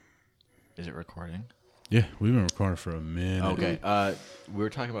Is it recording? Yeah, we've been recording for a minute. Okay. We were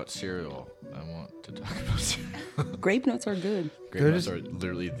talking about cereal. I want to talk about cereal. Grape nuts are good. Grape nuts are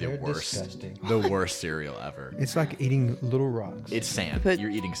literally the they're worst. disgusting. The worst cereal ever. It's like eating little rocks. It's sand. But-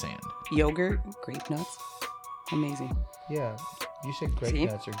 You're eating sand. Yogurt, grape nuts, amazing. Yeah, you said grape See?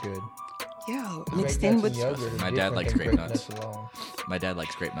 nuts are good. Yeah, Grape mixed in nuts with and yogurt are My dad different likes than grape nuts. alone. My dad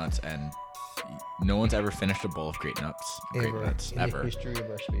likes grape nuts, and no one's ever finished a bowl of grape nuts. Grape nuts in ever. the history of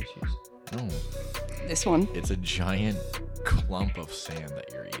our species. No, this one. it's a giant clump of sand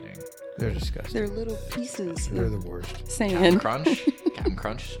that you're eating. They're disgusting. They're little pieces They're of the worst. Captain sand. Crunch. Captain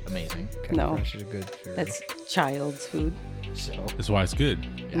Crunch. Amazing. Captain No. Crunch is a good cereal. That's child's food. So That's why it's good.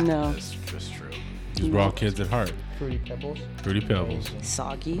 Yeah, No. That's just true. Because we're all kids at heart. Fruity Pebbles. Fruity Pebbles.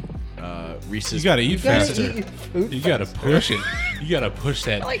 Soggy. Reese's. You gotta eat gotta faster. eat food You gotta fast. push it. You gotta push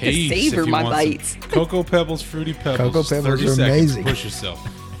that I like to pace. savor if you my want some bites. Cocoa Pebbles, Fruity Pebbles. Cocoa Pebbles 30 are seconds. amazing. Push yourself.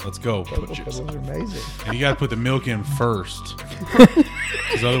 Let's go. Cocoa Push Pebbles yourself. are amazing. And you gotta put the milk in first.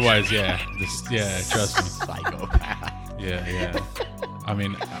 Because otherwise, trust me. Psychopath. Yeah. I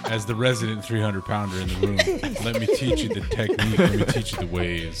mean, as the resident 300-pounder in the room, let me teach you the technique. Let me teach you the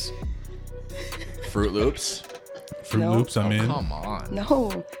ways. Fruit Loops. Fruit No. Loops, I'm in. Come on.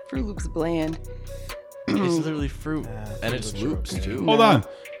 No, Fruit Loops bland. It's literally fruit, and Fruit it's Loops are loops okay. too. Hold No. on.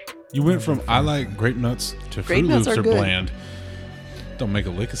 You went from I like grape nuts to Grape Fruit nuts Loops are are good. bland. Don't make a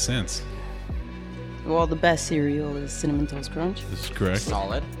lick of sense. Well, the best cereal is Cinnamon Toast Crunch This is correct.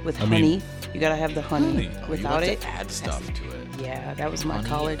 Solid. with I honey. mean- You gotta have the honey. Honey. You Without like it, to add stuff to it. yeah, that was my Honey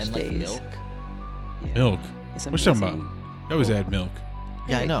college and like days. milk. Yeah. Milk. It's What you talking amazing. about? You always add milk.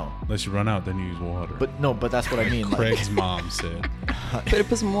 Yeah, I know. Unless you run out, then you use water. But that's what I mean. Like, Craig's mom said, Better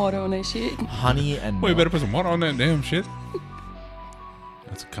put some water on that shit. honey and well, you milk. better put some water on that damn shit.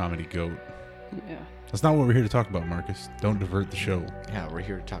 That's a comedy goat. Yeah. That's not what we're here to talk about, Marcus. Don't divert the show. Yeah, we're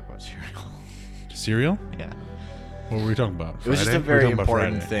here to talk about cereal. Cereal? Yeah. What were we talking about? It was just Friday? a We were very talking about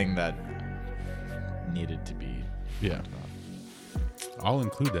important Friday. thing that needed to be. Yeah. I'll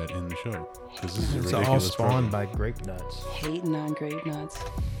include that in the show. Because this is a It's all ridiculous spawned program. by grape nuts. Hating on grape nuts.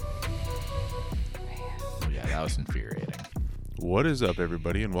 Oh, yeah, that was infuriating. What is up,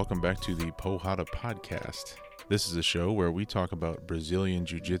 everybody, and welcome back to the Pohada Podcast. This is a show where we talk about Brazilian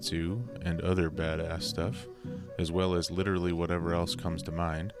Jiu-Jitsu and other badass stuff, as well as literally whatever else comes to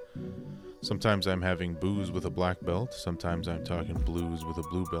mind. Sometimes I'm having booze with a black belt, sometimes I'm talking blues with a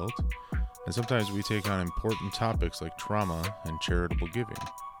blue belt, and sometimes we take on important topics like trauma and charitable giving.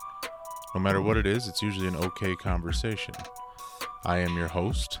 No matter what it is, it's usually an okay conversation. I am your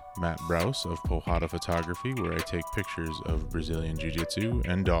host, Matt Browse of Pohada Photography, where I take pictures of Brazilian Jiu-Jitsu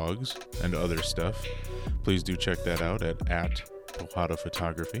and dogs and other stuff. Please do check that out at Pohada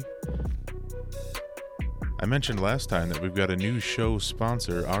Photography. I mentioned last time that we've got a new show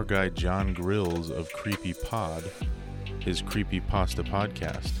sponsor, our guy John Grills of Creepy Pod, his Creepy Pasta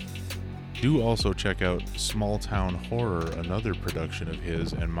podcast. Do also check out Small Town Horror, another production of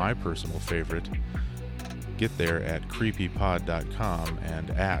his and my personal favorite. Get there at creepypod.com and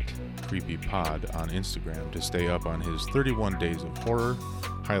at creepypod on Instagram to stay up on his 31 Days of Horror,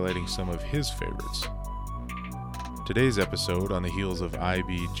 highlighting some of his favorites. Today's episode, on the heels of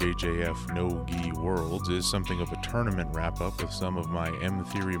IBJJF No Gi Worlds, is something of a tournament wrap-up with some of my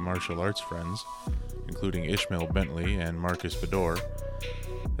M-Theory martial arts friends, including Ishmael Bentley and Marcus Beddor,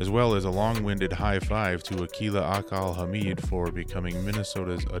 as well as a long-winded high-five to Akeela AK Al Hameed for becoming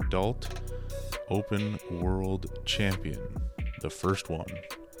Minnesota's adult open world champion, the first one.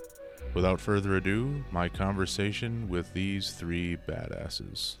 Without further ado, my conversation with these three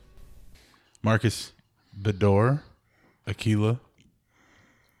badasses. Marcus Beddor, Akeela.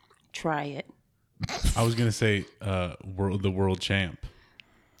 Try it. I was gonna say the world champ.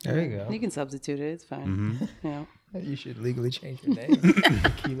 There you go. You can substitute it. It's fine. Yeah. You should legally change your name.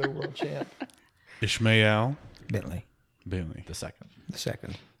 Akeela World Champ. Ishmael Bentley, Bentley. The second. the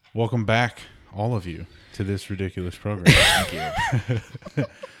second. Welcome back, all of you, to this ridiculous program. Thank you.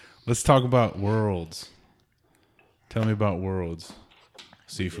 Let's talk about worlds. Tell me about worlds,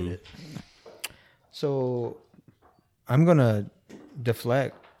 Sifu. So I'm going to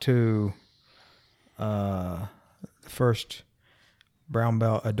deflect to the first brown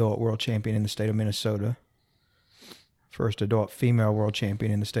belt adult world champion in the state of Minnesota. First adult female world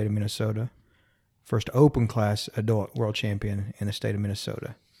champion in the state of Minnesota. First open class adult world champion in the state of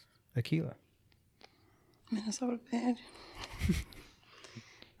Minnesota. Akeela. Minnesota bad.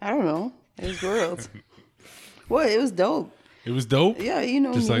 I don't know. It was worlds. What? It was dope. It was dope. Yeah, you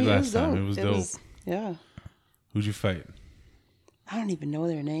know Just me. like It last was time. dope. It was dope. Yeah. Who'd you fight? I don't even know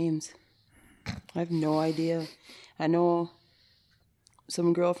their names. I have no idea. I know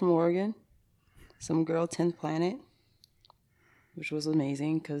some girl from Oregon, some girl 10th Planet, which was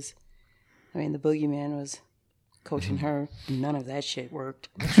amazing because, I mean, the boogeyman was coaching her. None of that shit worked.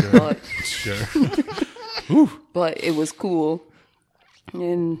 Sure. But, Sure. but it was cool.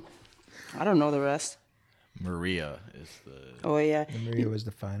 And I don't know the rest. Maria is the. Oh, yeah. And Maria was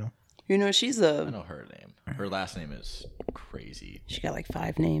the final. You know, she's I know her name. Her last name is crazy. She got like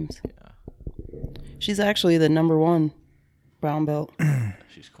 5 names. Yeah. She's actually the number 1 brown belt.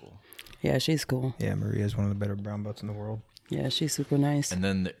 She's cool. Yeah, she's cool. Yeah, Maria is one of the better brown belts in the world. Yeah, she's super nice. And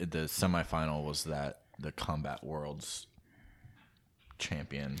then the semifinal was the Combat Worlds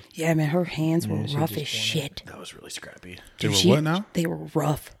champion. Yeah, man, her hands were she rough just as won shit. That was really scrappy. They were She- what now? They were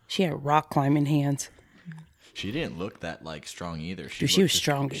rough. She had rock climbing hands. She didn't look that like strong either. Dude, she was looked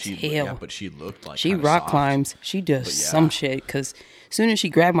strong as hell. Yeah, but she looked like She kinda rock soft. climbs. She does But yeah. some shit. Because as soon as she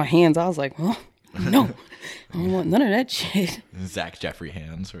grabbed my hands, I was like, oh, no. I don't want none of that shit. Zach Jeffrey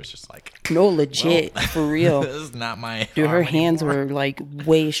hands, where it's just like, No, legit. For real. this is not my. Dude, her arm hands anymore. were like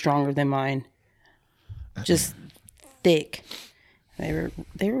way stronger than mine. Just thick.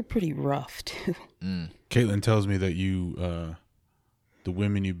 They were pretty rough too. Caitlin tells me that you, the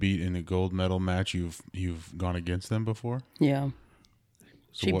women you beat in a gold medal match, you've gone against them before. Yeah.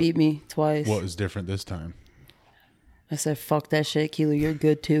 So She beat me twice. What was different this time? I said, fuck that shit, Keela, you're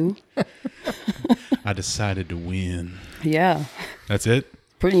good too. I decided to win. Yeah. That's it.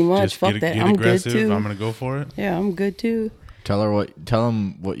 Pretty much. Just Fuck get, that. get I'm good aggressive. too. I'm gonna go for it. Yeah, I'm good too. Tell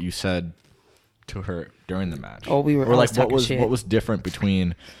him what you said to her during the match. Oh, we were or all like talking shit. what was different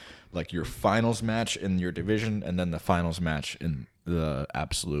between like your finals match in your division and then the finals match in the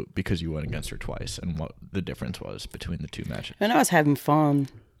absolute, because you went against her twice, and what the difference was between the two matches. And I was having fun.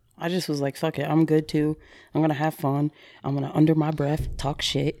 I just was like, fuck it, I'm good too. I'm gonna have fun. I'm gonna under my breath talk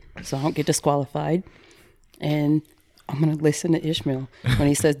shit so I don't get disqualified. And I'm gonna listen to Ishmael. When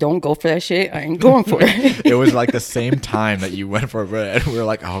he says don't go for that shit, I ain't going for it. It was like the same time that you went for it, and we were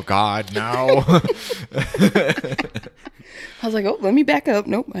like, oh God, no. I was like, oh, let me back up.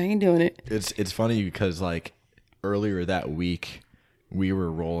 Nope, I ain't doing it. It's funny because like earlier that week we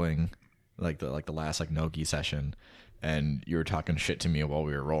were rolling like the last like no-gi session, and you were talking shit to me while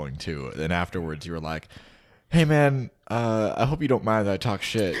we were rolling too. Then afterwards you were like, hey man, I hope you don't mind that I talk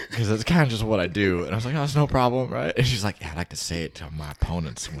shit, because that's kind of just what I do. And I was like, oh, that's no problem, right? And she's like, yeah, I like to say it to my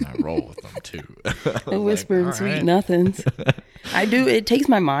opponents when I roll with them too. I whisper like, sweet "All right." nothings. I do. It takes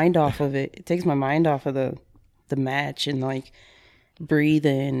my mind off of it. It takes my mind off of the match and like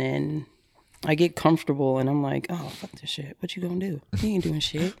breathing, and I get comfortable, and I'm like, oh, fuck this shit. What you gonna do? You ain't doing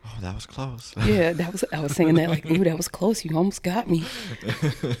shit. Oh, that was close. Yeah, I was saying that like, ooh, that was close. You almost got me.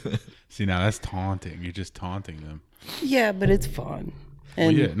 See, now that's taunting. You're just taunting them. Yeah, but it's fun. Well,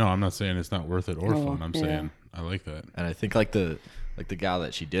 And yeah, no, I'm not saying it's not worth it or Oh, fun. I'm yeah. saying I like that. And I think like the gal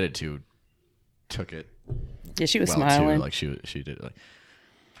that she did it to took it yeah, she was well smiling. too. Like she did it like,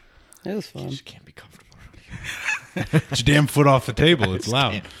 It was you fun. just can't be comfortable around here. Get your damn foot off the table. It's Just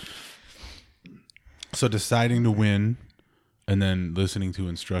loud. can't. So deciding to win and then listening to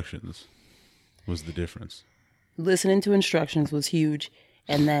instructions was the difference. Listening to instructions was huge,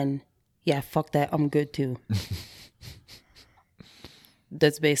 and then yeah, fuck that. I'm good too.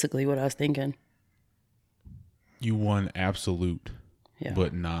 That's basically what I was thinking. You won absolute, Yeah.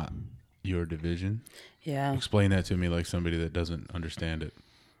 but not your division. Yeah. Explain that to me like somebody that doesn't understand it.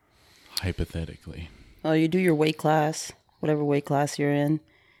 Hypothetically. Well, you do your weight class, whatever weight class you're in,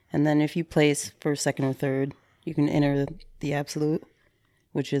 and then if you place first, second, or third, you can enter the absolute,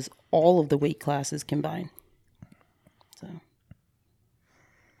 which is all of the weight classes combined. So,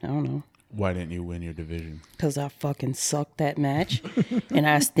 I don't know. Why didn't you win your division? Because I fucking sucked that match, and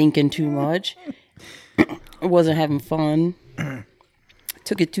I was thinking too much. I wasn't having fun.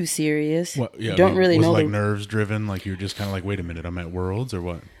 Took it too serious. What? Yeah, Don't really was know it like the nerves driven? Like you're just kind of like, wait a minute, I'm at Worlds or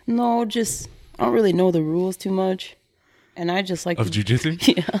what? no, just I don't really know the rules too much, and I just like Of to, jiu-jitsu?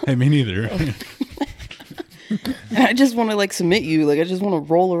 Yeah. Hey, me neither. and I just want to like submit you. Like I just want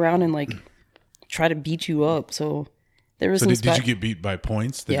to roll around and like try to beat you up. So there was So some did you get beat by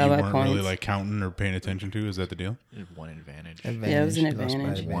points that Yeah, you by weren't really points. like counting or paying attention to? Is that the deal? You had one advantage. Yeah, it was an You lost by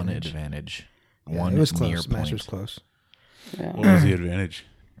advantage. One advantage. Yeah, One it was near close. Match point. was close. yeah. What was the advantage?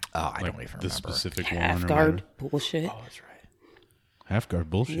 Oh, I Like don't even the remember. specific half one or guard whatever? bullshit. Oh, that's right. Half guard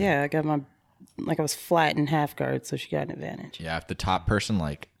bullshit. Yeah, I got my like I was flat in half guard, so she got an advantage. Yeah, if the top person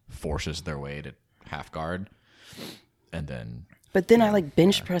like forces their way to half guard, and then But then I like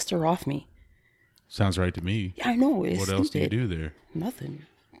bench pressed her off me. Sounds right to me. Yeah, I know. It's What else do you stupid. do there? Nothing.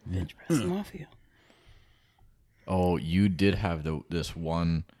 Bench pressing off you. oh, you did have this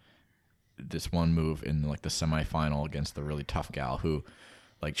one this one move in like the semifinal against the really tough gal who,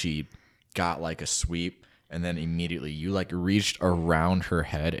 like, she got like a sweep. And then immediately you like reached around her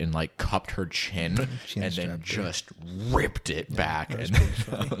head and like cupped her chin and then just ripped it back. And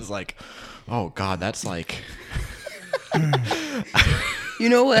I was like, oh God, that's like. You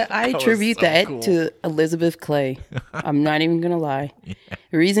know what? I attribute that cool. to Elizabeth Clay. I'm not even going to lie. Yeah.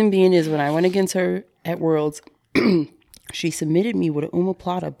 The reason being is when I went against her at Worlds, she submitted me with an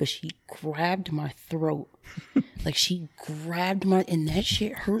omoplata, but she grabbed my throat. Like she grabbed my, and that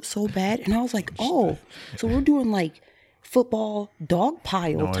shit hurt so bad. And I was like, oh, so we're doing like football dog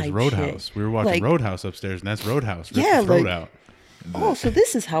pile type Roadhouse. shit. We were watching like, Roadhouse upstairs, and that's Roadhouse. Rip yeah, the throat like, out. Oh, so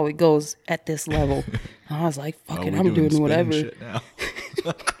this is how it goes at this level. And I was like, fuck it, I'm doing whatever. Shit now.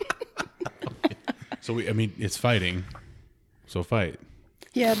 So it's fighting. So fight.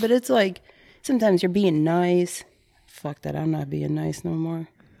 Yeah, but it's like sometimes you're being nice. Fuck that, I'm not being nice no more.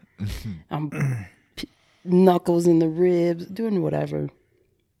 I'm knuckles in the ribs, doing whatever.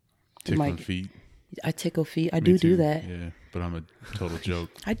 Tickling feet. I tickle feet. I Me do too. that. Yeah, but I'm a total joke.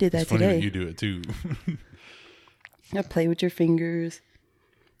 I did that it's funny today. That you do it too. I play with your fingers.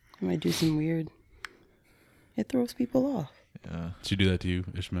 I might do some weird. It throws people off. Yeah. Did you do that to you,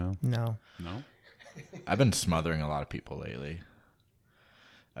 Ishmael? No. No? I've been smothering a lot of people lately.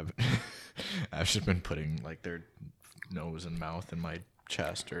 I've just been putting like their nose and mouth in my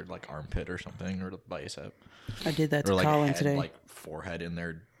chest or like armpit or something or the bicep. I did that or to like Colin head, today. like forehead in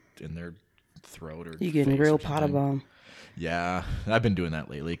their throat or you getting face real or something. pot bomb. Yeah, I've been doing that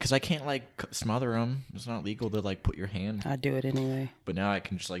lately because I can't like smother them. It's not legal to like put your hand. I do it anyway. But now I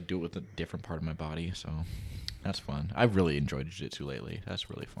can just like do it with a different part of my body, so that's fun. I've really enjoyed jiu-jitsu lately. That's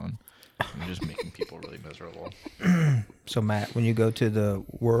really fun. I'm just making people really miserable. So Matt, when you go to the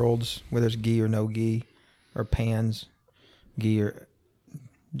Worlds, whether it's gi or no gi, or pans, gi or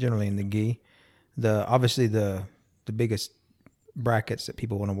generally in the gi, obviously the biggest brackets that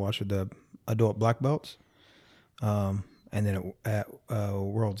people want to watch are the adult black belts. And then at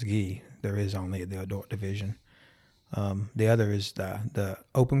World's Gi, there is only the adult division. The other is the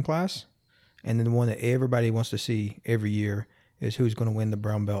open class. And then the one that everybody wants to see every year is who's going to win the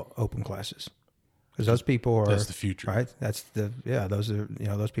brown belt open classes. Because those people are... That's the future. Right?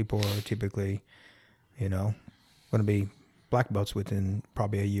 Those people are typically, going to be black belts within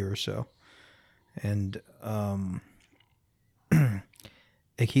probably a year or so. And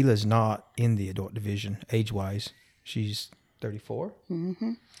Akeela's not in the adult division age-wise. She's 34.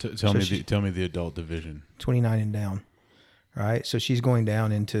 Mm-hmm. Tell me the adult division. 29 and down, right? So she's going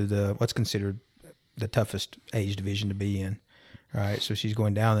down into what's considered the toughest age division to be in, right? So she's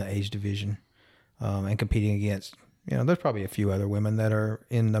going down the age division and competing against, there's probably a few other women that are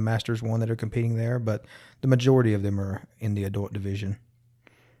in the Masters 1 that are competing there, but the majority of them are in the adult division.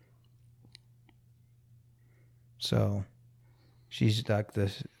 So she's like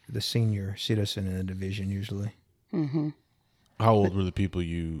the senior citizen in the division usually. Mm-hmm. How old were the people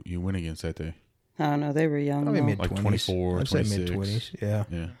you went against that day? I don't know. They were young. Probably mid-20s. Like 24, I'd say 26. mid-20s. Yeah.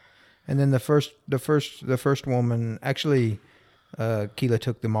 Yeah. And then the first woman, actually, Keela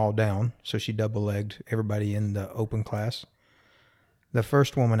took them all down, so she double-legged everybody in the open class. The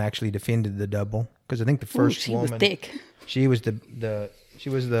first woman actually defended the double because I think the first she woman was thick. She was the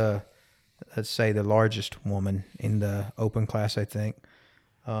let's say the largest woman in the open class. I think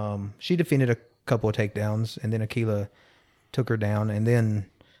she defended a couple of takedowns, and then Akeela took her down, and then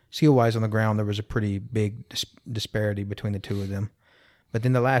skill-wise on the ground there was a pretty big disparity between the two of them. But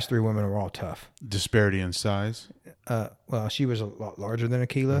then the last three women were all tough. Disparity in size? Well, she was a lot larger than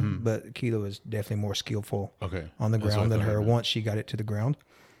Akeela, but Akeela was definitely more skillful on the That's ground than her once she got it to the ground.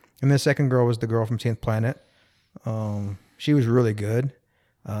 And the second girl was the girl from 10th Planet. She was really good.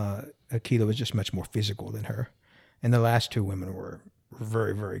 Akeela was just much more physical than her. And the last two women were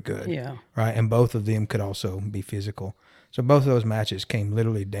very, very good. Yeah. Right? And both of them could also be physical. So both of those matches came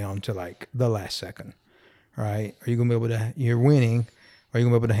literally down to like the last second. Right? Are you going to be able to, you're winning, are you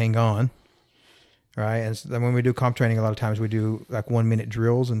going to be able to hang on? Right? And so when we do comp training, a lot of times we do like 1 minute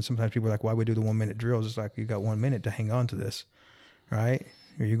drills. And sometimes people are like, why we do the 1 minute drills? It's like, you got 1 minute to hang on to this. Right?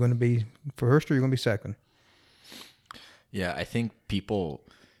 Are you going to be first or are you going to be second? Yeah, I think people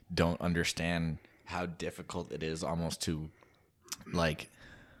don't understand how difficult it is almost to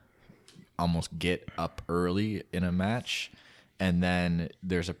almost get up early in a match. And then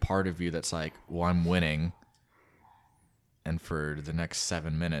there's a part of you that's like, well, I'm winning. And for the next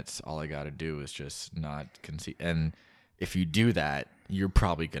 7 minutes, all I got to do is just not concede. And if you do that, you're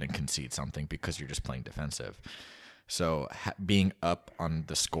probably going to concede something because you're just playing defensive. So being up on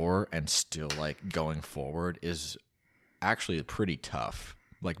the score and still like going forward is actually pretty tough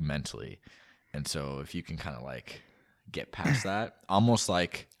like mentally. And so if you can kind of like get past that, almost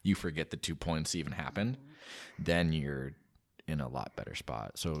like you forget the 2 points even happened, then you're in a lot better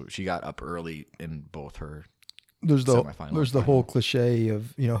spot. So she got up early in both her semifinal. There's the whole cliche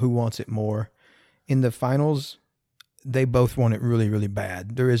of, who wants it more. In the finals, they both want it really, really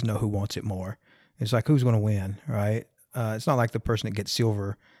bad. There is no who wants it more. It's like, who's going to win, right? It's not like the person that gets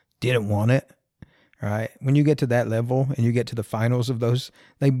silver didn't want it, right? When you get to that level and you get to the finals of those,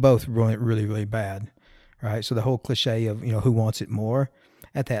 they both want it really, really bad, right? So the whole cliche of, who wants it more,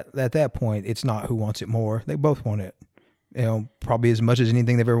 at that point, it's not who wants it more. They both want it, probably as much as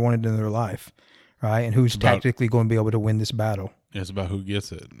anything they've ever wanted in their life, right? And who's tactically going to be able to win this battle. Yeah, it's about who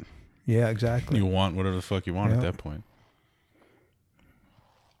gets it. Yeah, exactly. You want whatever the fuck you want at that point.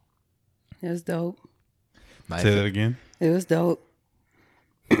 It was dope. Say that again? It was dope.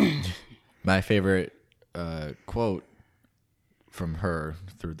 My favorite quote from her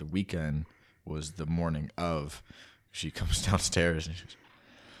through the weekend was the morning of. She comes downstairs and she goes,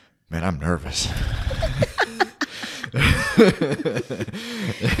 "Man, I'm nervous."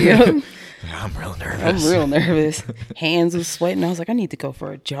 Yep. I'm real nervous. I'm real nervous. Hands was sweating. I was like, I need to go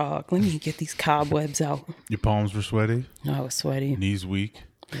for a jog. Let me get these cobwebs out. Your palms were sweaty? I was sweaty. Knees weak?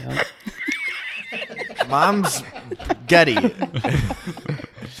 Yeah. Mom's Getty. That's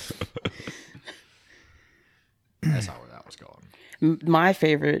not where that was going. My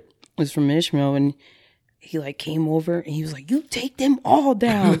favorite was from Ishmael, and he like came over and he was like, "You take them all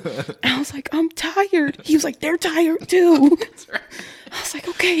down." And I was like, "I'm tired." He was like, "They're tired too." That's right. I was like,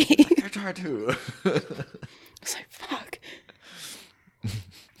 "Okay." They're tired too. I was like, "Fuck."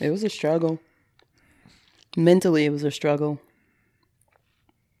 It was a struggle. Mentally, it was a struggle.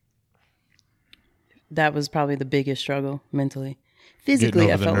 That was probably the biggest struggle mentally. Physically,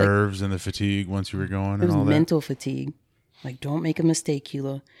 Getting over I the felt like nerves and the fatigue once you were going it and was all that. mental fatigue. Like, don't make a mistake,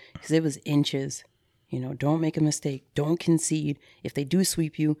 Keela, because it was inches. Don't make a mistake. Don't concede. If they do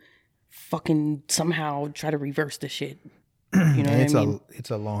sweep you, fucking somehow try to reverse the shit. You know what I mean?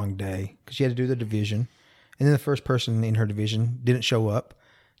 It's a long day because she had to do the division, and then the first person in her division didn't show up,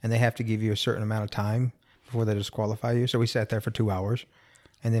 and they have to give you a certain amount of time before they disqualify you. So we sat there for 2 hours,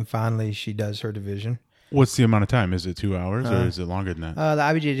 and then finally she does her division. What's the amount of time? Is it 2 hours or is it longer than that? The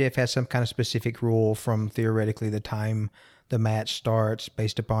IBJJF has some kind of specific rule from theoretically the time the match starts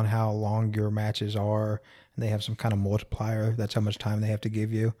based upon how long your matches are, and they have some kind of multiplier. That's how much time they have to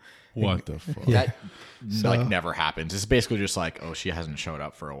give you. What the fuck? That never happens. It's basically just like, oh, she hasn't showed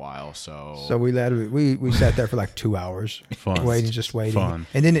up for a while, so we sat there for like 2 hours, Fun. waiting, Fun.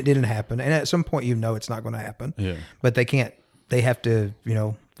 and then it didn't happen. And at some point, it's not going to happen. Yeah. But they can't. They have to,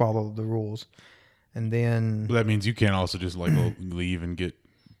 follow the rules. And then But that means you can't also just like leave and get,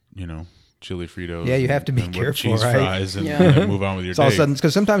 chili Fritos. Yeah, you have to be and careful, cheese right? fries and, Yeah. and move on with your it's all of day. a sudden,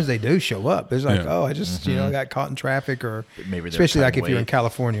 because sometimes they do show up. It's like, Yeah. oh, I just, got caught in traffic, or maybe they're especially like cutting if you're in weight.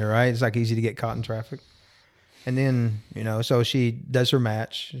 California, right? It's like easy to get caught in traffic. And then, so she does her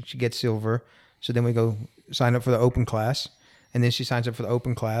match, she gets silver. So then we go sign up for the open class, and then she signs up for the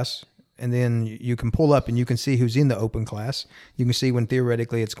open class. And then you can pull up and you can see who's in the open class. You can see when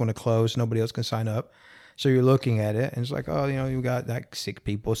theoretically it's going to close, nobody else can sign up. So you're looking at it, and it's like, oh, you got like 6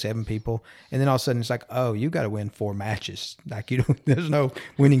 people, 7 people, and then all of a sudden it's like, oh, you got to win 4 matches. Like there's no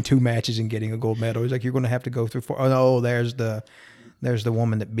winning 2 matches and getting a gold medal. It's like you're going to have to go through 4. Oh no, there's the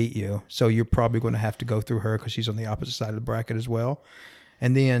woman that beat you. So you're probably going to have to go through her because she's on the opposite side of the bracket as well.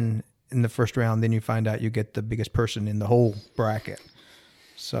 And then in the first round, then you find out you get the biggest person in the whole bracket.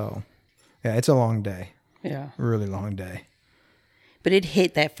 So yeah, it's a long day. Yeah. Really long day. But it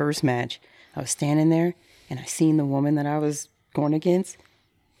hit that first match. I was standing there, and I seen the woman that I was going against.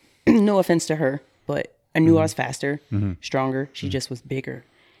 No offense to her, but I knew I was faster, stronger. She just was bigger.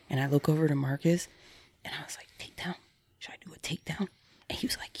 And I look over to Marcus, and I was like, takedown? Should I do a takedown? And he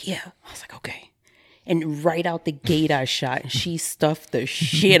was like, yeah. I was like, okay. And right out the gate, I shot, and she stuffed the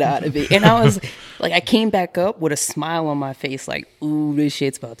shit out of it. And I was like, I came back up with a smile on my face, like, ooh, this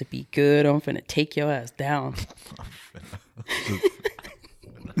shit's about to be good. I'm finna take your ass down.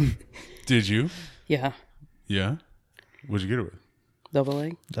 Did you? Yeah. Yeah. What'd you get it with? Double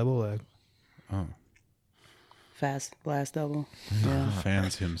leg. Double leg. Oh. Fast blast double. Yeah.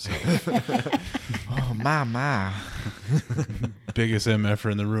 Fans himself. oh my. Biggest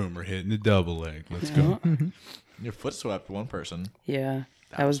MFer in the room. We're hitting the double leg. Let's go. Your foot swept one person. Yeah.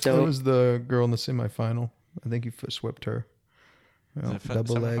 That was That dope. was the girl in the semifinal. I think you foot swept her. Well, it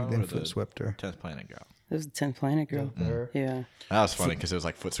double leg, semifinal then or foot the swept her. 10th Planet girl. It was the 10th Planet girl. Yeah. That was funny because it was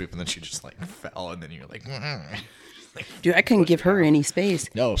like foot sweep and then she just like fell and then you're like, Dude, I couldn't give her any space.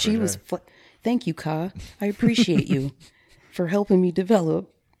 No, for she was. Thank you, Ka. I appreciate you. for helping me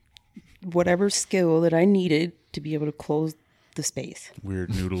develop whatever skill that I needed to be able to close the space. Weird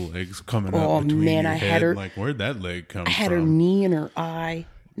noodle legs coming Oh, up between man, your I head. had her- Like, where'd that leg come I had from? her knee in her eye,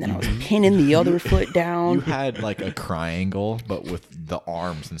 and then I was pinning the other foot down. You had like a triangle, but with the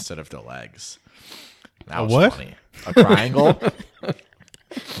arms instead of the legs. That was what? funny. A triangle.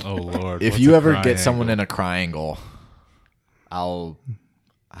 Oh, Lord. If what's you a ever get triangle? someone in a triangle, I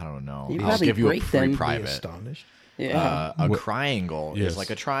don't know. You I'll probably give you a break free them. Be private. astonished. Yeah. A triangle Yes. is like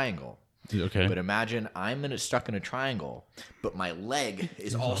a triangle. Okay. But imagine stuck in a triangle, but my leg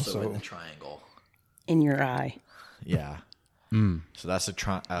is also in the triangle. In your eye. Yeah. So that's a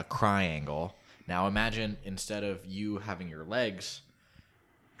triangle. Now imagine instead of you having your legs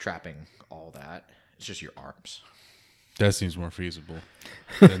trapping all that, it's just your arms. That seems more feasible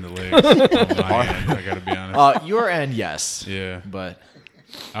than the legs on my end, I got to be honest. Your end, yes. Yeah. But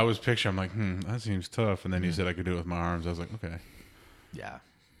I was picturing, I'm like, that seems tough. And then you said I could do it with my arms. I was like, okay. yeah.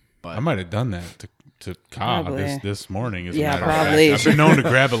 But I might have done that to Cobb Probably. this morning. As a Yeah, matter of fact. probably. I've been known to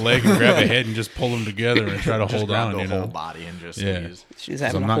grab a leg and grab a head and just pull them together and try to just hold grab on, the you whole know. body and just Yeah. use. She's 'Cause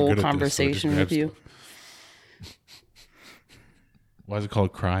having I'm a not whole good at this, so I just conversation grab with you. stuff. Why is it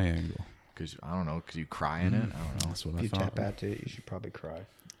called triangle? Because I don't know. Because you cry in it. I don't know. That's what If I you thought. tap out to it, you should probably cry.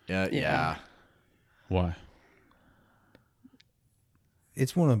 Yeah. Why?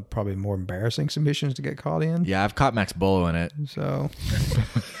 It's one of probably more embarrassing submissions to get caught in. Yeah, I've caught Max Bolo in it. So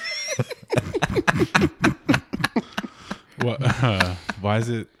What?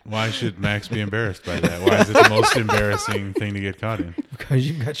 Why should Max be embarrassed by that? Why is it the most embarrassing thing to get caught in? because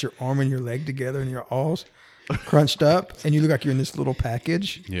you've got your arm and your leg together and you're all crunched up, and you look like you're in this little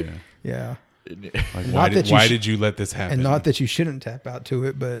package. Yeah. Yeah. Like, Not why that you why sh- did you let this happen? And not that you shouldn't tap out to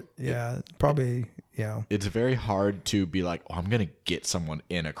it, but yeah, probably, yeah. It's very hard to be like, oh, I'm going to get someone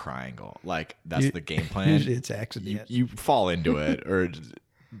in a triangle. Like, that's You- the game plan. Usually it's accident. You fall into it, or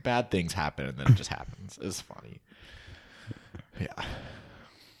bad things happen, and then it just happens. It's funny. Yeah.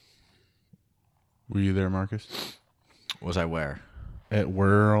 Were you there, Marcus? Was I where? At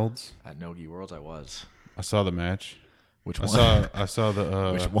Worlds? At Nogi Worlds, I was. I saw the match. Which I one? saw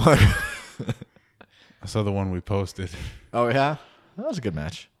the Which one? I saw the one we posted. Oh, yeah? That was a good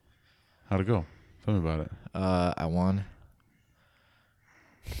match. How'd it go? Tell me about it. I won.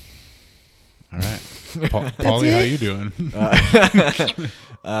 All right. Paulie, how you doing?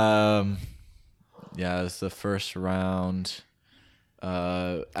 Yeah, it's the first round.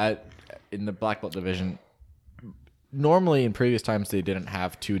 In the black belt division, normally in previous times they didn't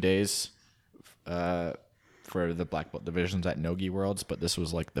have 2 days for the black belt divisions at Nogi Worlds, but this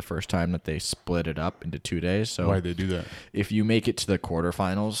was like the first time that they split it up into 2 days. So Why'd they do that? if you make it to the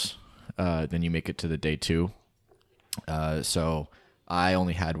quarterfinals, then you make it to the day 2. So I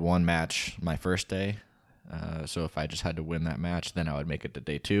only had one match my first day. So if I just had to win that match, then I would make it to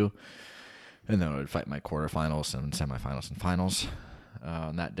day 2. And then I would fight my quarterfinals and semifinals and finals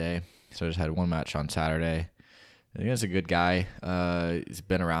on that day. So I just had one match on Saturday. I think he's a good guy. He's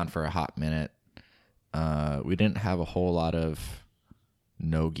been around for a hot minute. We didn't have a whole lot of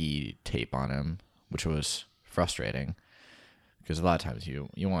no-gi tape on him, which was frustrating. Because a lot of times you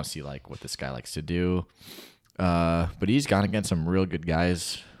want to see like what this guy likes to do. But he's gone against some real good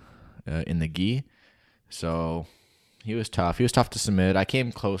guys in the gi. So he was tough. He was tough to submit. I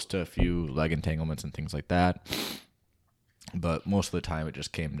came close to a few leg entanglements and things like that. But most of the time it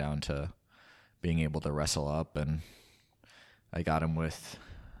just came down to being able to wrestle up. And I got him with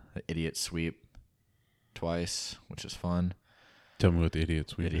the idiot sweep twice, which is fun. Tell me what the idiot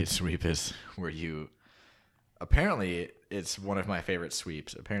sweep Idiot is. sweep is where you... Apparently, it's one of my favorite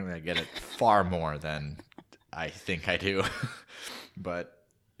sweeps. Apparently, I get it far more than I think I do. But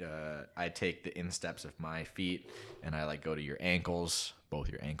I take the insteps of my feet, and I like go to your ankles, both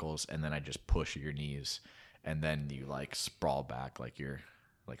your ankles, and then I just push your knees, and then you like sprawl back, like you're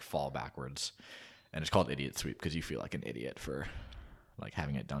like fall backwards. And it's called idiot sweep because you feel like an idiot for like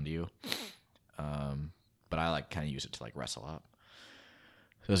having it done to you. But I like kind of use it to like wrestle up.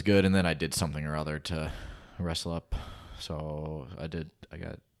 So it was good, and then I did something or other to wrestle up. So I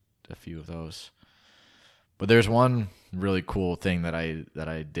got a few of those. But there's one really cool thing that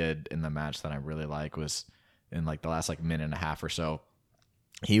I did in the match that I really like was in like the last like minute and a half or so.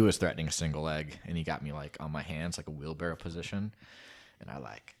 He was threatening a single leg, and he got me like on my hands, like a wheelbarrow position, and I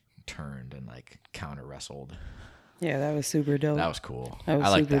like turned and like counter wrestled. Yeah, that was super dope. That was cool. That was I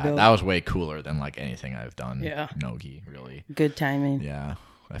like super that. dope. That was way cooler than like anything I've done. Yeah. No-gi, really. Good timing. Yeah,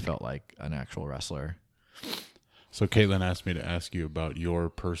 I felt like an actual wrestler. So Caitlin asked me to ask you about your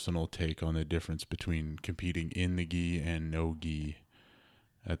personal take on the difference between competing in the gi and no gi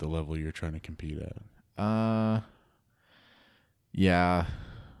at the level you're trying to compete at. Yeah.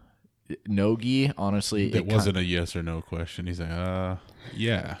 No-gi, honestly. It wasn't a yes or no question. He's like,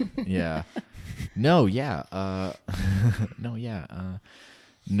 yeah. Yeah. No, yeah. No, yeah.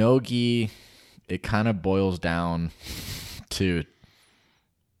 No-gi, it kind of boils down to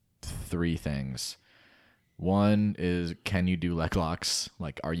 3 things. One is, can you do leg locks?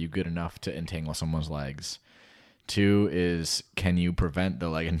 Like, are you good enough to entangle someone's legs? 2 is, can you prevent the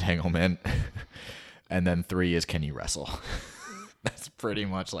leg entanglement? And then 3 is, can you wrestle? That's pretty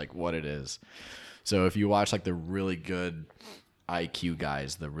much like what it is. So if you watch like the really good IQ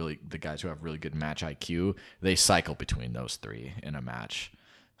guys, the guys who have really good match IQ, they cycle between those 3 in a match.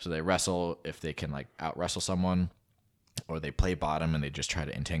 So they wrestle if they can like out wrestle someone, or they play bottom and they just try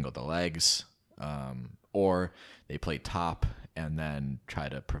to entangle the legs, or they play top and then try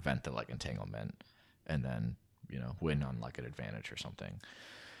to prevent the leg entanglement, and then win on like an advantage or something.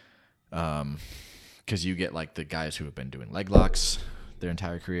 Because you get like the guys who have been doing leg locks their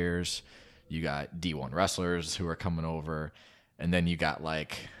entire careers. You got D1 wrestlers who are coming over, and then you got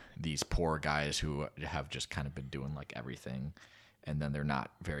like these poor guys who have just kind of been doing like everything, and then they're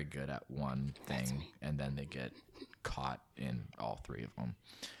not very good at one thing, and then they get caught in all 3 of them,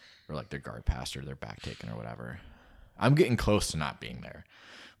 or like their guard passed or their back taken or whatever. I'm getting close to not being there.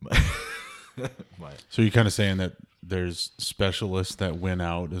 But So you're kind of saying that there's specialists that win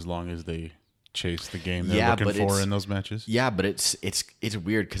out as long as they chase the game they're looking for in those matches? Yeah, but it's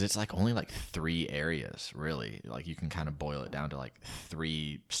weird because it's like only like 3 areas, really. Like you can kind of boil it down to like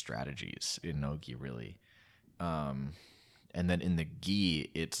 3 strategies in no-gi, really. And then in the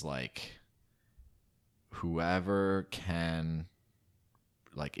gi, it's like whoever can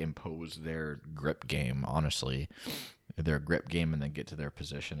like impose their grip game, honestly. Their grip game, and then get to their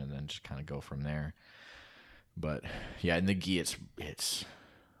position and then just kind of go from there. But yeah, in the gi, it's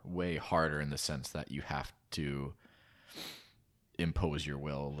way harder in the sense that you have to impose your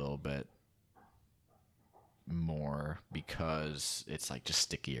will a little bit more because it's like just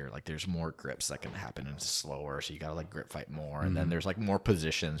stickier. Like there's more grips that can happen and it's slower, so you gotta like grip fight more. And then there's like more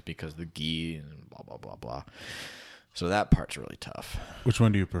positions because the gi and blah blah blah blah. So that part's really tough. Which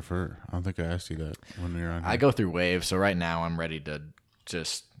one do you prefer? I don't think I asked you that when we were on here. I go through waves, so right now I'm ready to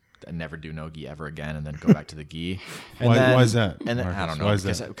just never do no-gi ever again and then go back to the gi. And why is that? And then, I don't know,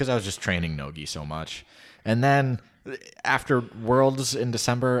 because I was just training no-gi so much. And then after Worlds in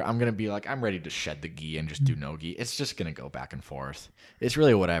December, I'm going to be like, I'm ready to shed the gi and just do no-gi. It's just going to go back and forth. It's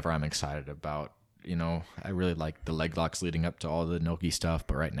really whatever I'm excited about. I really like the leg locks leading up to all the no-gi stuff,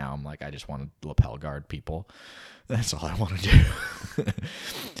 but right now I'm like, I just want to lapel guard people. That's all I want to do.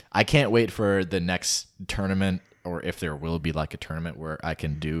 I can't wait for the next tournament, or if there will be like a tournament where I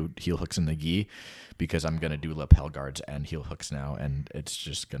can do heel hooks in the gi, because I'm going to do lapel guards and heel hooks now, and it's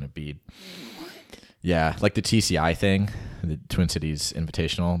just going to be, yeah, like the TCI thing, the Twin Cities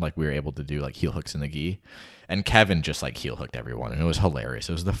Invitational, like we were able to do like heel hooks in the gi, and Kevin just like heel hooked everyone, and it was hilarious.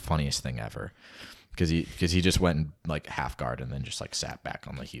 It was the funniest thing ever. Because he just went in like half guard and then just like sat back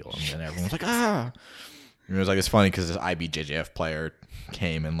on the heel, and then everyone was like, ah. And it was like, it's funny because this IBJJF player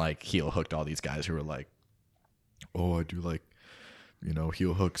came and like heel hooked all these guys who were like, oh, I do like,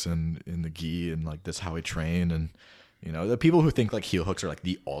 heel hooks in the gi, and like this is how I train. And the people who think like heel hooks are like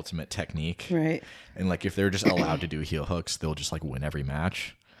the ultimate technique, Right. And like if they're just allowed to do heel hooks, they'll just like win every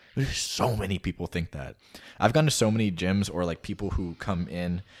match. There's so many people think that. I've gone to so many gyms, or like people who come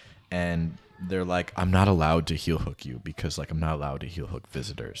in and they're like, I'm not allowed to heel hook you because like I'm not allowed to heel hook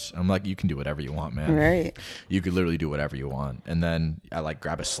visitors. I'm like, you can do whatever you want, man. Right. You could literally do whatever you want. And then I like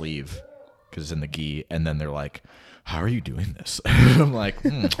grab a sleeve because it's in the gi, and then they're like, how are you doing this? I'm like,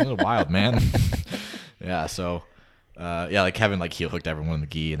 this is wild, man. Yeah. So like Kevin like heel hooked everyone in the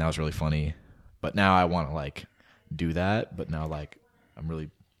gi, and that was really funny. But now I want to like do that, but now like I'm really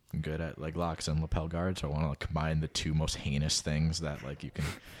good at leg locks and lapel guards, so I want to like combine the 2 most heinous things that like you can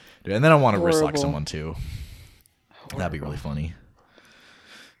do. And then I want to wrist lock someone too. That'd be really funny.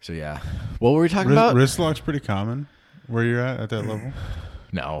 So yeah, what were we talking about? Wrist lock's pretty common where you're at that level.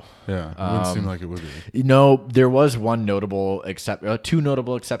 No. Yeah, it wouldn't seem like it would be. There was one notable 2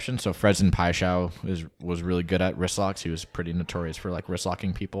 notable exceptions. So Fredson Paishao was really good at wrist locks. He was pretty notorious for like wrist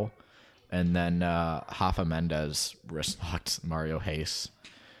locking people. And then Rafa Mendez wrist locked Mario Hayes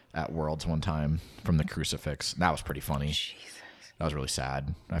at Worlds one time from the crucifix. That was pretty funny. Jesus. That was really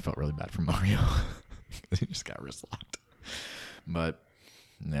sad. I felt really bad for Mario. He just got wrist locked. But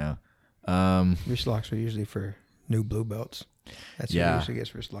yeah. Wrist locks are usually for new blue belts. That's who usually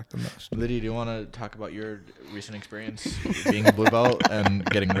gets wrist locked the most. Lydia, do you want to talk about your recent experience being a blue belt and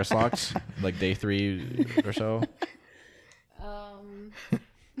getting wrist locks, like day 3 or so?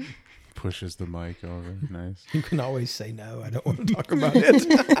 pushes the mic over. Nice. You can always say no. I don't want to talk about it.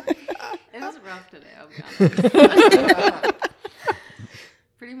 It was rough today, I'll be honest.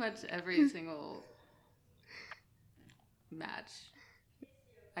 Pretty much every single match,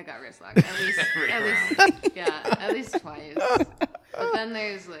 I got wrist locked. At least twice. But then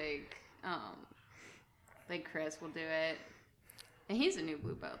there's like Chris will do it, and he's a new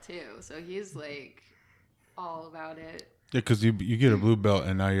blue belt too, so he's like all about it. Yeah, because you get a blue belt,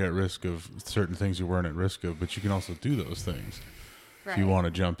 and now you're at risk of certain things you weren't at risk of, but you can also do those things. Right. If you want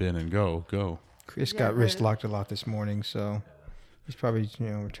to jump in and go. Chris got wrist locked a lot this morning, so he's probably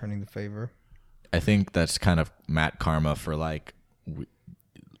returning the favor. I think that's kind of Matt karma for like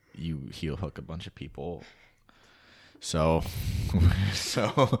you heel hook a bunch of people. So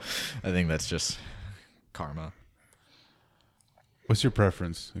I think that's just karma. What's your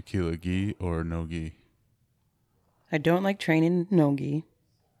preference, Akeela, gi or no gi? I don't like training no gi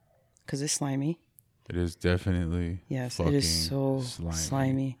because it's slimy. It is definitely Yes, it is so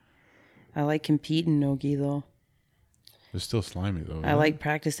slimy. I like competing no gi though. It's still slimy though. I like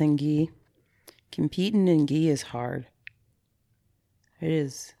practicing gi. Competing in gi is hard. It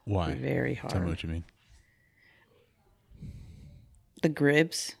is Why? Very hard. Tell me what you mean. The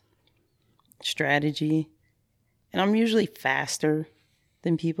grips, strategy, and I'm usually faster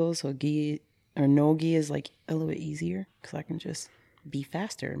than people, so gi or no gi is like a little bit easier because I can just be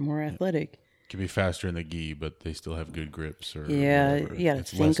faster, more athletic. Can be faster in the gi, but they still have good grips. Or Yeah, whatever. you gotta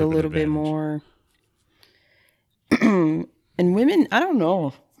It's think less a of an little bit advantage. more. And women, I don't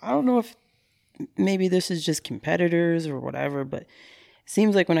know. I don't know if maybe this is just competitors or whatever, but it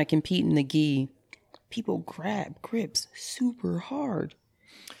seems like when I compete in the gi, people grab grips super hard.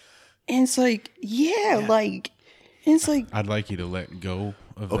 And it's like, it's like, I'd like you to let go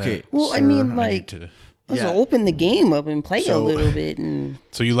of Okay. that. well, I sir. mean, need like, to- let's Yeah. open the game up and play a So- little bit. And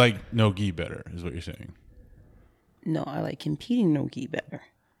So you like no gi better, is what you're saying? no, I like competing no gi better.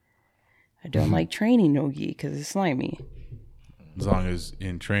 I don't like training no gi because it's slimy. As long as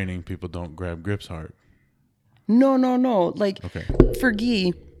in training people don't grab grips hard. No. Like, Okay. for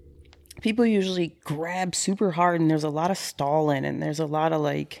gi, people usually grab super hard and there's a lot of stalling and there's a lot of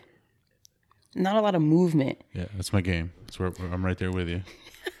like, not a lot of movement. Yeah, that's my game. That's where I'm right there with you.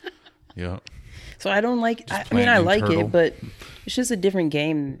 Yeah. So I don't like, I playing like turtle. it, but it's just a different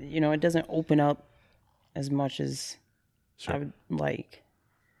game. It doesn't open up as much as Sure. I would like.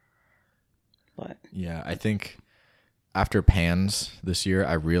 But Yeah, I think after Pans this year,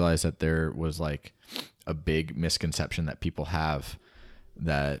 I realized that there was like a big misconception that people have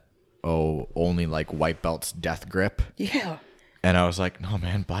that, only like white belts death grip. yeah. And I was like, no,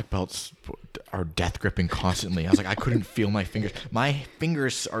 man, black belts are death gripping constantly. I was like, I couldn't feel my fingers. My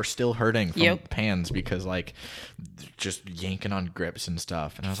fingers are still hurting from Yep. Pans because like just yanking on grips and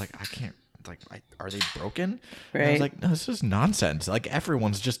stuff. And I was like, I can't, like, are they broken? And I was Right. like, no, this is nonsense. Like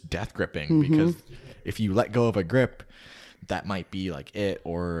everyone's just death gripping because if you let go of a grip, that might be like it,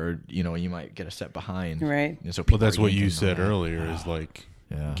 or, you might get a step behind. Right. And so Well, people that's are what you yanking said on that. earlier is like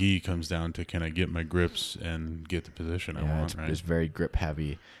Yeah. gi comes down to can I get my grips and get the position I Yeah, want, right? it's very grip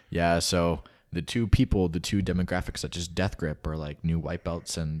heavy. Yeah, so the two demographics that just death grip are like new white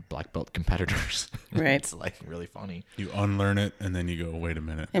belts and black belt competitors. Right. It's like really funny. You unlearn it and then you go, wait a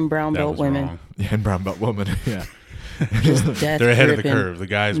minute. And brown that belt was women. wrong. Yeah, and brown belt woman. Yeah. Just death They're ahead of the gripping. curve. The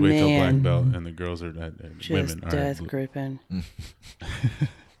guys wait till black Man. belt and the girls are Just women are death gripping.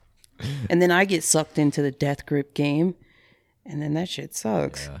 And then I get sucked into the death grip game, and then that shit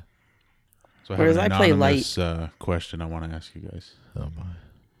sucks. Yeah. So I Whereas have an I play anonymous question I want to ask you guys. Oh my.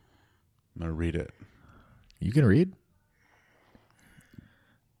 I'm going to read it. You can read?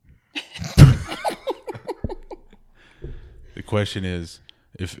 The question is,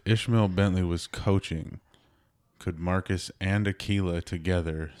 if Ishmael Bentley was coaching, could Marcus and Akeela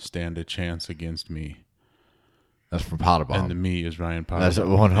together stand a chance against me? That's from Potterbomb. And the me is Ryan Potter. That's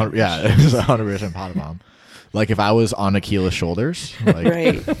 100. Yeah, it's 100% Potterbomb. Like if I was on Akeela's shoulders, like,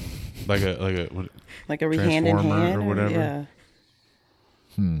 Right. like a what, Like a hand in Transformer hand or whatever?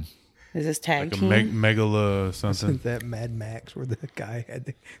 Yeah. Is this tag like a team? megala something. Isn't that Mad Max where the guy had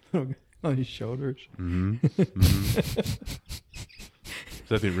the little on his shoulders? Is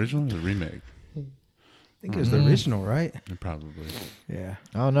that the original or the remake? I think it was the original, right? Probably. Yeah.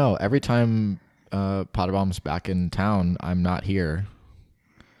 oh no, every time Potterbomb's back in town, I'm not here.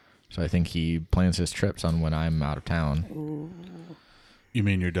 So I think he plans his trips on when I'm out of town. You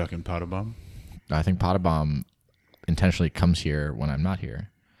mean you're ducking Potterbomb? I think Potterbomb intentionally comes here when I'm not here.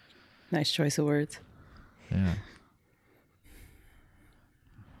 Nice choice of words. Yeah.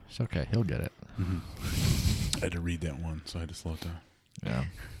 It's okay. He'll get it. I had to read that one, so I had to slow it down. Yeah.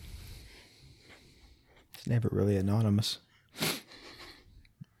 It's never really anonymous.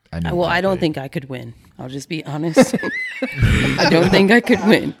 I don't think I could win. I'll just be honest. I don't think I could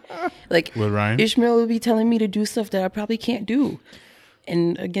win. Like, With Ryan? Ishmael will be telling me to do stuff that I probably can't do,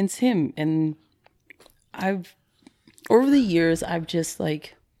 and against him. And over the years, I've just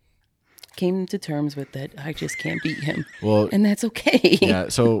like came to terms with that. I just can't beat him. Well, and that's okay. Yeah.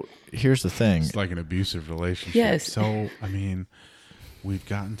 So here's the thing. It's like an abusive relationship. Yes. So, I mean, we've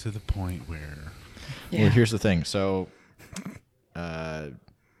gotten to the point where... Yeah. Well, here's the thing. So,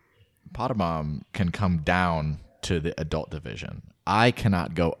 Potabom can come down to the adult division. I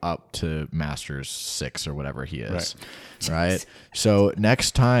cannot go up to Masters 6 or whatever he is. Right? So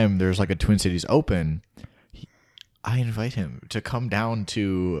next time there's like a Twin Cities Open, I invite him to come down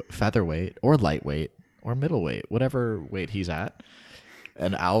to featherweight or lightweight or middleweight, whatever weight he's at.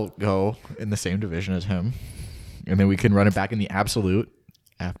 And I'll go in the same division as him. And then we can run it back in the absolute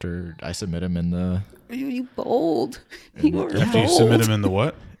after I submit him in the... You bold. You are After you bold. submit him in the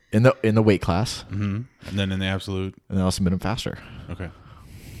what? In the weight class. Mm-hmm. And then in the absolute? And then I'll submit him faster. Okay.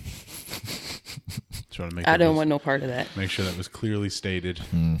 Trying to make I that don't was- want no part of that. Make sure that was clearly stated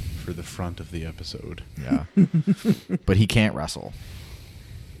for the front of the episode. Yeah. But he can't wrestle.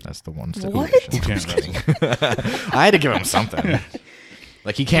 That's the one What? stipulation. Who can't wrestle? I had to give him something.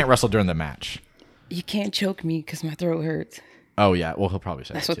 Like, he can't wrestle during the match. You can't choke me because my throat hurts. Oh, yeah. Well, he'll probably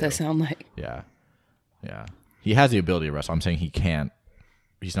say That's that what that too. sound like. Yeah. Yeah. He has the ability to wrestle. I'm saying he can't.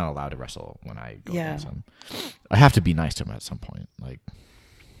 He's not allowed to wrestle when I go Yeah. against him. I have to be nice to him at some point. Like,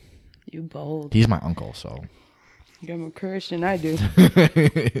 You bold. he's my uncle, so. You got more courage than I do.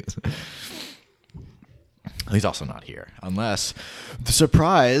 He's also not here. Unless the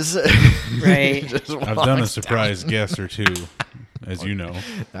surprise. Right. just I've walks done a down. surprise guest or two, as you know.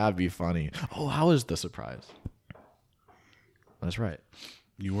 That'd be funny. Oh, how is the surprise? That's right.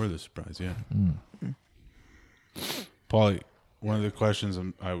 You were the surprise, yeah. Paulie, one of the questions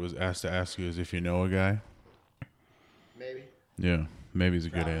I was asked to ask you is if you know a guy. Maybe. Yeah, maybe is a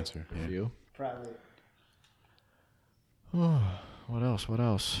good answer. Yeah. You? Probably. What else? What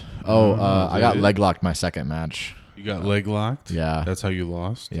else? Oh, I got leg locked my second match. You got leg locked? Yeah. That's how you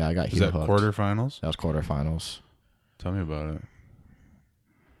lost? Yeah, I got Is heel that hooked. quarterfinals? That was quarterfinals. Tell me about it.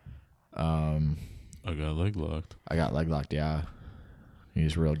 I got leg locked. I got leg locked. Yeah,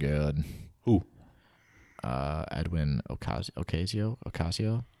 he's real good. Who? Edwin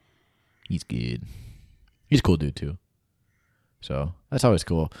Ocasio. He's good. He's a cool dude too. So that's always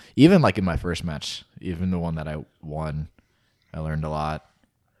cool. Even like in my first match, even the one that I won, I learned a lot.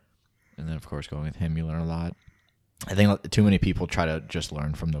 And then of course going with him, you learn a lot. I think too many people try to just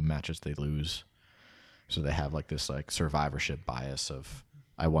learn from the matches they lose. So they have like this like survivorship bias of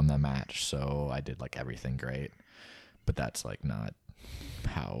I won that match, so I did like everything great. But that's like not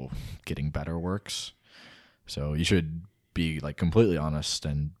how getting better works. So you should be like completely honest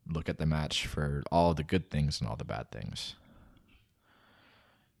and look at the match for all the good things and all the bad things.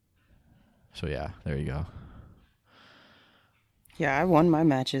 So yeah, there you go. Yeah, I won my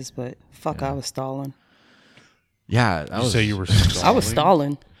matches, but fuck, I was stalling. Yeah, Did you say you were stalling? I was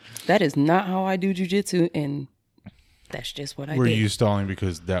stalling. That is not how I do jujitsu, and that's just what I Were did. you stalling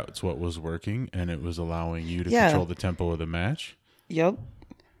because that's what was working and it was allowing you to Yeah. control the tempo of the match? Yep.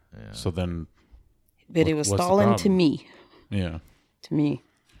 So then, But it was what's the stalling to problem? me. yeah. To me.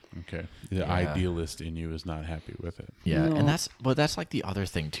 Okay. The idealist in you is not happy with it. Yeah, No. and that's like the other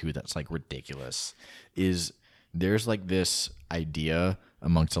thing too that's like ridiculous is there's like this idea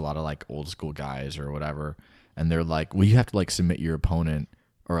amongst a lot of like old school guys or whatever, and they're like, well, you have to like submit your opponent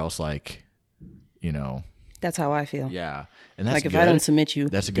or else like, you know, That's how I feel. yeah, and that's Like if good. I don't submit you,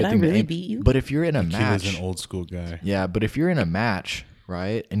 that's a did good I thing. to really aim- beat you? But if you're in a He match, was an old school guy. yeah, but if you're in a match,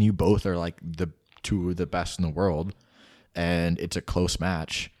 right, and you both are like the two of the best in the world, and it's a close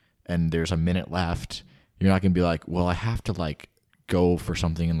match, and there's a minute left, you're not gonna be like, well, I have to like go for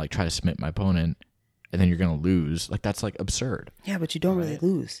something and like try to submit my opponent, and then you're gonna lose. Like that's like absurd. Yeah, but you don't really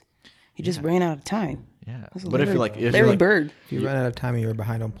lose. You just ran out of time. Yeah, That's but if you're like, if Larry you're like, Bird. If you run out of time and you're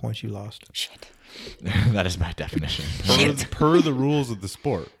behind on points, you lost. Shit. that is my definition. Per the rules of the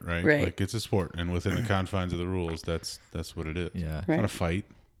sport, right? Right. Like it's a sport, and within the confines of the rules, that's what it is. Yeah. It's Right. not a fight.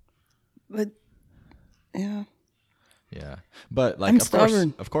 But yeah. Yeah, but like I'm of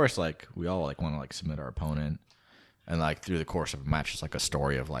course, stubborn. like we all like want to like submit our opponent, and like through the course of a match, it's like a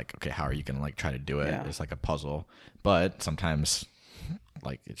story of like, okay, how are you gonna like try to do it? Yeah. It's like a puzzle, but sometimes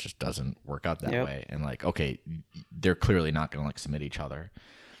like it just doesn't work out that Yep. way, and like okay, they're clearly not gonna like submit each other,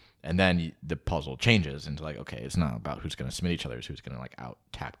 and then the puzzle changes into like, okay, it's not about who's gonna submit each other, it's who's gonna like out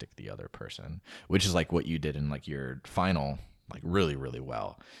tactic the other person, which is like what you did in like your final like really, really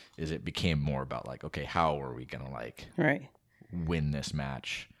well, is it became more about like, okay, how are we gonna like Right. win this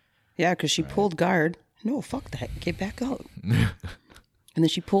match? Yeah, because she pulled guard. No, fuck that. Get back up. And then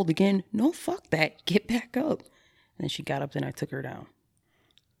she pulled again. No, fuck that. Get back up. And then she got up, then I took her down.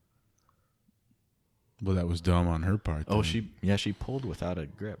 Well, that was dumb on her part. Oh, then. she pulled without a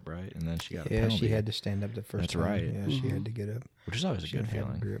grip, right? And then she got a Yeah, penalty, she had to stand up the first That's time. right. Yeah, she had to get up. which is always a She good didn't have a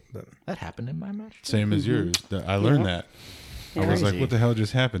feeling. grip, but That happened in my match. Same as yours. I learned that. I was like, Crazy. what the hell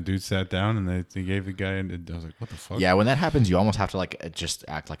just happened? Dude sat down and they gave the guy, and I was like, what the fuck? Yeah, when that happens, you almost have to like just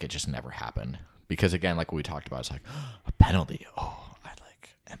act like it just never happened. Because again, like we talked about, it's like a penalty. Oh, I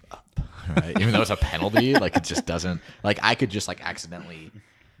like am up, right? Even though it's a penalty, like it just doesn't. Like I could just like accidentally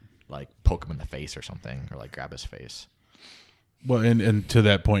like poke him in the face or something, or like grab his face. Well, and to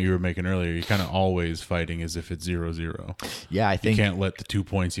that point you were making earlier, you're kind of always fighting as if it's 0-0. Yeah, I You think can't let the 2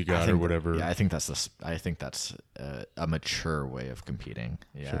 points you I got think or whatever. Yeah, I think that's a mature way of competing.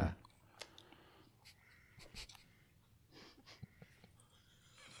 Yeah. Sure.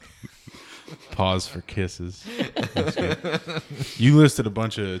 Pause for kisses. That's good. You listed a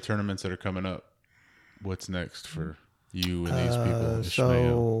bunch of tournaments that are coming up. What's next for you and these people?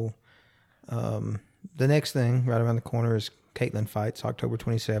 Ishmael? So the next thing right around the corner is Caitlin Fights, October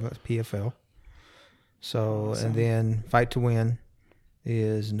 27th, PFL. So, and then Fight to Win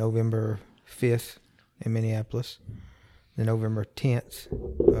is November 5th in Minneapolis. Then November 10th,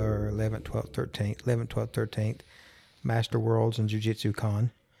 or 11th, 12th, 13th, 11th, 12th, 13th, Master Worlds and Jiu-Jitsu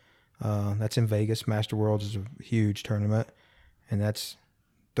Con. That's in Vegas. Master Worlds is a huge tournament, and that's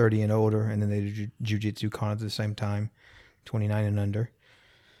 30 and older, and then they do Jiu-Jitsu Con at the same time, 29 and under.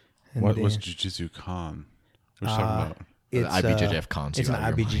 And What was then- Jiu-Jitsu Con? What are you talking about? The IBJJF Con. It's an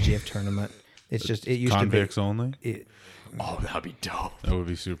IBJJF tournament. It's just, it used Convicts to only? be. It, Oh, that'd be dope. That would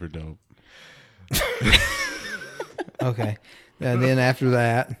be super dope. okay. And then after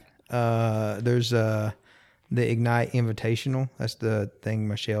that, there's the Ignite Invitational. That's the thing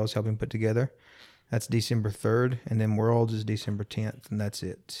Michelle's helping put together. That's December 3rd. And then Worlds is December 10th. And that's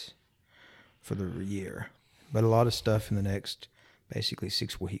it for the year. But a lot of stuff in the next basically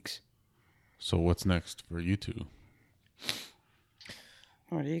 6 weeks. So what's next for you two?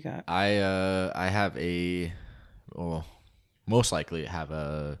 What do you got? I have most likely have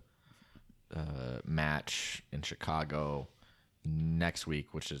a match in Chicago next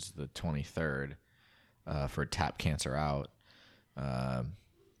week, which is the 23rd, for Tap Cancer Out.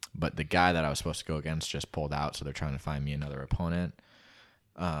 But the guy that I was supposed to go against just pulled out, so they're trying to find me another opponent.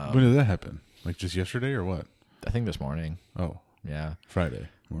 When did that happen? Like just yesterday or what? I think this morning. Oh, Yeah, Friday.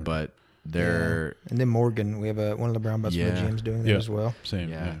 morning. but they're And then Morgan, we have one of the brown belts from the Yeah. gym's doing that Yeah. as well. Same.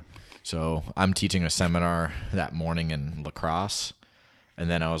 yeah. Yeah. So I'm teaching a seminar that morning in lacrosse. And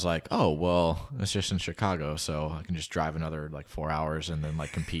then I was like, oh, well, it's just in Chicago, so I can just drive another like 4 hours and then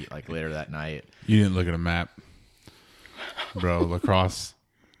like compete like later that night. You didn't look at a map, bro. Lacrosse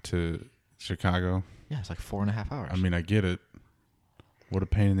to Chicago. Yeah, it's like 4.5 hours. I mean, I get it. What a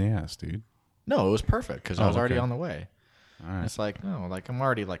pain in the ass, dude. No, it was perfect because I Oh, was already okay. on the way. All right. It's like, no, like I'm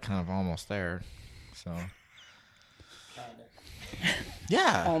already like kind of almost there. So,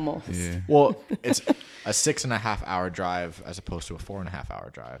 yeah. Almost. Yeah. Well, it's a 6.5 hour drive as opposed to a 4.5 hour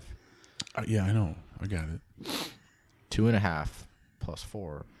drive. Yeah, I know. I got it. 2.5 plus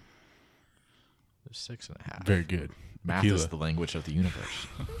 4 is 6.5. Very good. Math Akeela. is the language of the universe.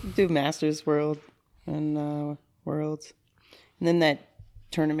 Do Masters World and Worlds. And then that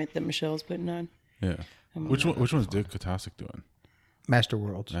tournament that Michelle's putting on. Yeah. Which one's Dick Kotasik doing? Master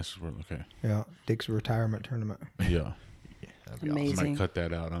Worlds. That's okay. Yeah. Dick's retirement tournament. Yeah. That'd be I Amazing. might cut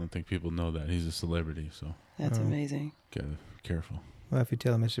that out. I don't think people know that he's a celebrity, so That's amazing. gotta be careful. Well, if you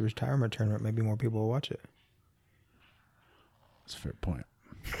tell him it's a retirement tournament, maybe more people will watch it. That's a fair point.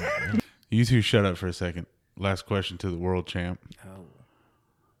 You two shut up for a second. Last question to the world champ. Oh.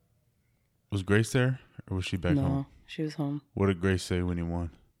 Was Grace there or was she back No, home? she was home. What did Grace say when you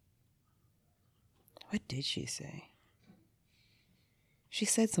won? What did she say? She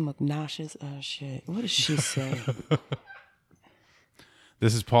said some obnoxious shit. What did she say?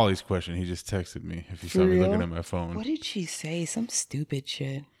 This is Paulie's question. He just texted me. If you For saw me real? looking at my phone, What did she say? Some stupid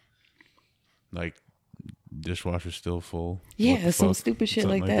shit. like dishwasher's still full. What Yeah, the some fuck? stupid shit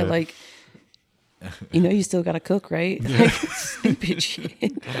Something like that. Like, you know, you still gotta cook, right? Like, stupid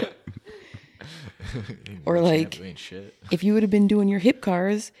shit. Or like, ain't shit. if you would have been doing your hip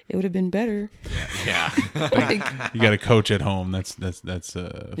cars, it would have been better. Yeah. Like, you got a coach at home. That's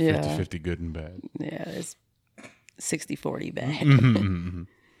 50-50 good and bad. yeah, it's 60-40 bad. Mm-hmm,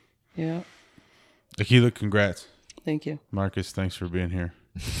 Yeah, Akeela, congrats. thank you. Marcus, thanks for being here.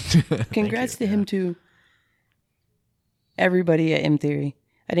 Congrats to him too. everybody at M Theory.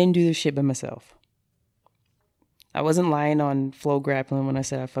 I didn't do this shit by myself. I wasn't lying on flow grappling when I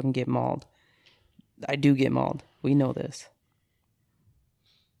said I fucking get mauled. I do get mauled. We know this.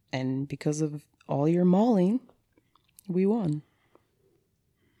 And because of all your mauling, we won.